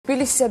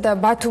თბილისისა და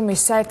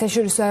ბათუმის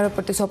საერთაშორისო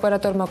აეროპორტის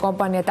ოპერატორმა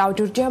კომპანია TAV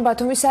Georgia-მ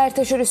ბათუმის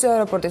საერთაშორისო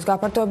აეროპორტის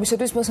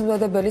გაფართოებისთვის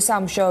მოსამზადებელი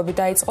სამუშაოები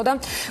დაიწყო და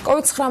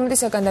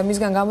COVID-19-საგან და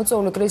მისგან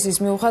გამოწვეული კრიზისის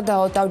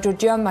მიუხედავად TAV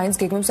Georgia-მ მაინც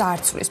გეგმებს არ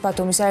ცვლის.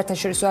 ბათუმის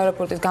საერთაშორისო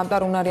აეროპორტის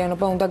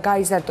გამტარუნარიანობა უნდა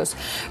გაიზარდოს.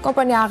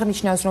 კომპანია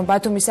აღნიშნავს, რომ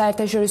ბათუმის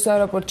საერთაშორისო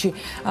აეროპორტში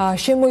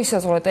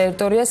შემოისაზღვრა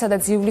ტერიტორია,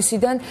 სადაც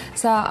ივლისიდან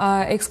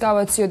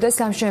საექსკავაციო და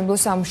სამშენებლო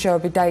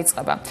სამუშაოები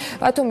დაიწყება.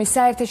 ბათუმის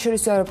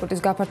საერთაშორისო აეროპორტის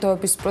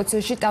გაფართოების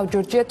პროცესში TAV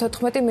Georgia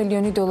 14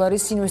 მილიონი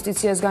დოლარის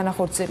ინვესტიციას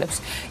განახორციელებს.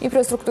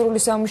 ინფრასტრუქტურული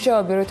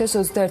სამუშაოები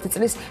 2021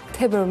 წლის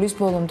თებერვლის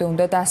ბოლომდე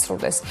უნდა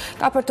დასრულდეს.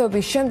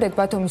 გაფართოების შემდეგ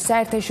ბათუმის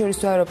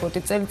საერთაშორისო აეროპორტი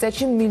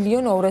წელიწადში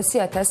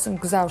 1,200,000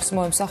 მგზავრს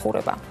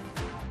მოემსახურება.